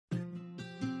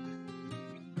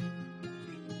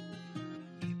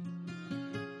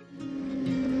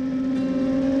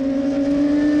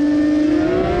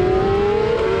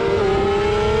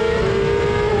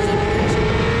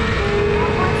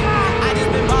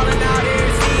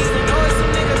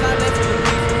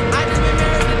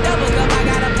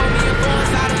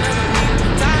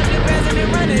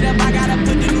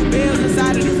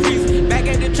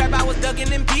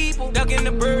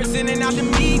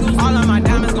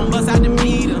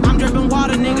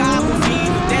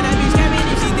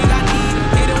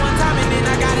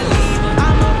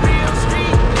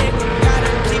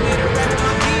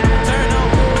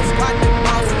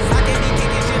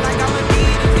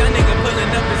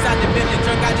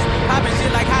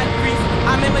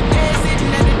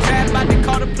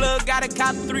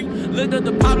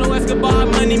Pablo Escobar,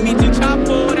 money, meet the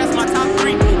Chapo, that's my top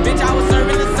 3. Bitch, I was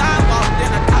serving the sidewalk,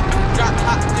 then I drop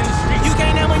top in the street. You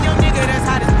can't name a young nigga that's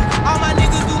hot as me. All my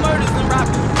niggas do murders and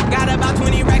robberies. Got about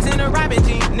 20 racks in a robbing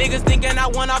jean. Niggas thinking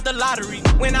I won off the lottery.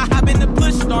 When I hop in the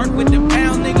push start with the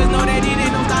pounds, niggas know that it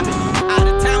ain't no stopping me. Out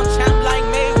of town champ like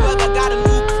Mayweather, got a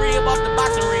new crib off the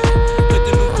boxing ring. Put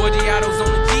the new 4 Giados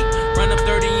on the Jeep, run up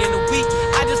 30 in a week.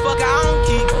 I just fuck her, I don't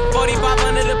keep 45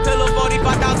 under the pillow,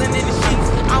 45,000 in the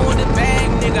sheets. I want the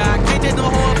bag, nigga. I can't take no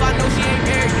hoe if I know she ain't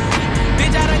married to me.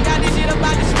 Bitch, I done got this shit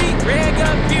about the street. Red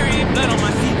gun, period, blood on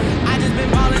my seat. I just been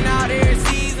ballin' out every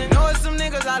season. Know it's some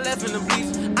niggas I left in the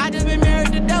bleach. I just been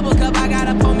married to double cup. I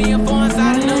gotta pull me a 4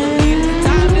 inside another leader.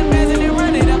 Time to peasant and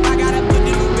run it up. I gotta put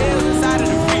the new bills inside of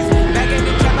the freezer. Back in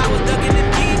the trap, I was ducking the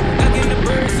deep, ducking the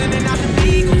birds, sending out the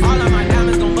beagles. All of my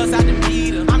diamonds gon' bust out the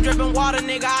meter. I'm dripping water,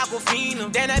 nigga, Aquafina.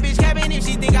 Then that bitch cabin if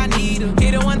she think I need her.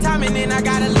 Hit her one time and then I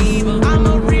gotta leave her. I'm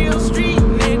a real street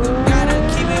nigga. Gotta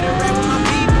keep it a rap with my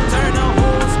people. Turn the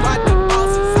whole squad to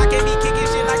bosses. I can't be kicking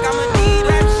shit like I'm a leader.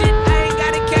 Rap shit, I ain't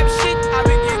gotta cap shit. I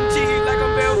been getting cheese like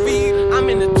I'm Belvita. I'm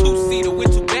in a 2-seater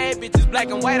with 2 bad bitches, black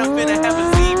and white. I'm finna have a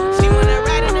zebra. She wanna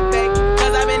ride in the back,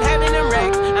 cause I been having them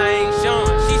racks. I ain't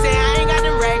showing. She say I ain't got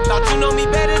them racks. Thought you know me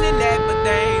better than that, but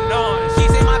they ain't knowing. She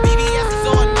say my BBS is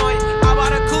so annoying. I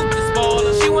bought a coupe to spoil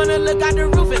her. She wanna look out the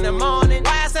roof in the morning.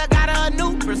 Why I got her a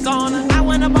new persona. I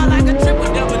went up all like a triple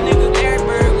double nigga. Larry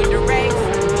Bird with the racks.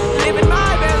 Living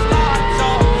my best life, so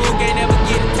you can't ever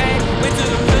get attacked. Went to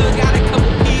the club, got a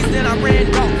couple P's, then I ran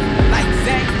off like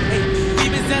Zach. Hey, we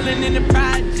been selling in the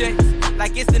projects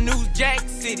like it's the new Jack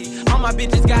City. All my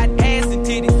bitches got ass and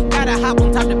titties. Gotta hop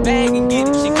on top the bag and get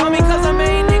it. She call me cause I'm a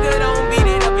nigga, don't beat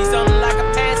it up. Be something like a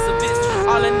pacifist.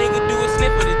 All a nigga do is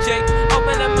sniff for the check.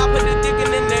 Open them up, put the dick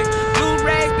in the neck. Blue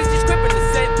rags, bitches crippin' the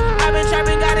set. I been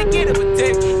trapping, gotta get it with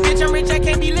tech. Bitch, I'm rich, I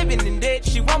can't be living in debt.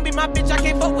 She won't be my bitch, I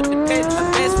can't fuck with the pet. My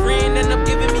best friend end up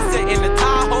giving me set in the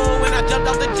Tahoe when I jumped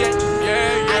off the jet.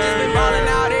 I just been ballin'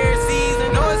 out every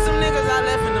season. Know it's some niggas I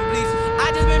left in the bleach. I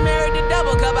just been married to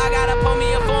double cup. I gotta pull me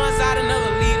a 4 inside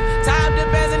another leader. Time to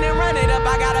peasant and run it up.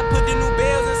 I gotta put the new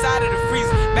bills inside of the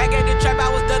freezer. Back at the trap, I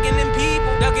was ducking them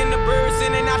people, ducking the birds,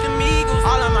 sending out the meagles.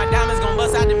 All of my diamonds gon'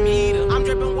 bust out the meter. I'm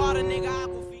dripping water, nigga.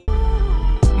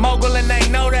 Mogul and they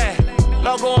know that.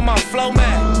 Logo on my flow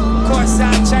mat.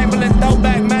 Courtside Chamberlain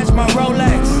throwback match my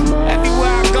Rolex.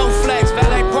 Everywhere I go flex.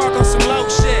 Valet park on some low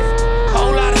shit.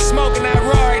 Whole lot of smoke in that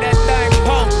Rory, that thing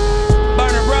poke.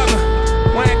 Burning rubber.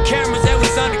 Wearing cameras, they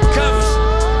was undercovers.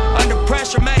 Under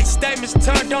pressure, made statements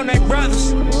turned on their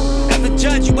brothers. Never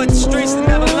judge you, but the streets